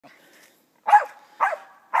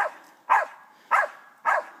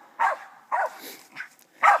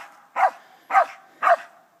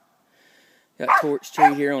Got a torch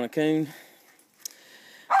tree here on a coon.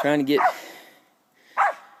 Trying to get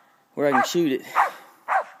where I can shoot it.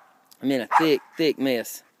 I'm in a thick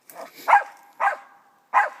mess.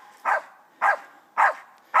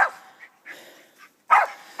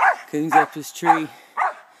 Coon's up this tree.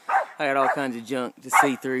 I got all kinds of junk to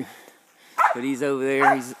see through. But he's over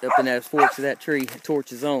there. He's up in that forks of that tree. The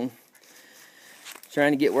torch is on.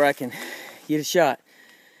 Trying to get where I can get a shot.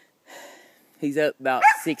 He's up about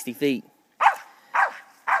 60 feet.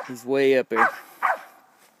 He's way up there.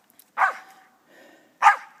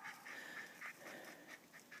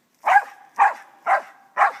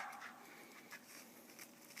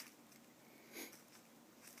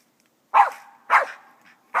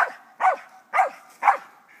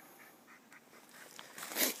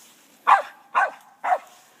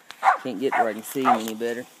 Can't get where I can see him any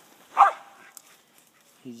better.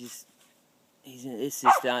 It's just,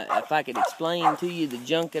 if I could explain to you the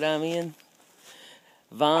junk that I'm in,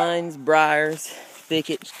 vines, briars,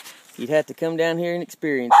 thickets, you'd have to come down here and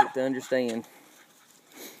experience it to understand.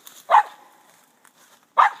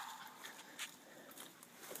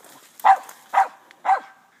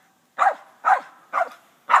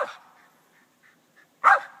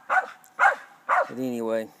 But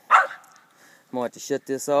anyway, I'm going to have to shut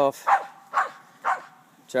this off,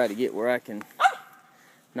 try to get where I can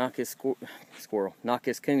knock this knock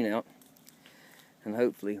this coon out, and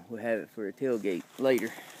hopefully we'll have it for a tailgate later.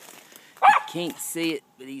 Can't see it,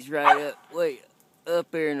 but he's right way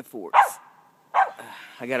up there in the forks.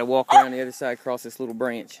 I gotta walk around the other side, across this little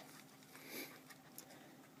branch.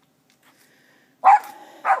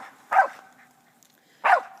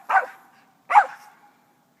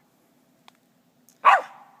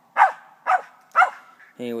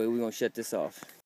 Anyway, we're gonna shut this off.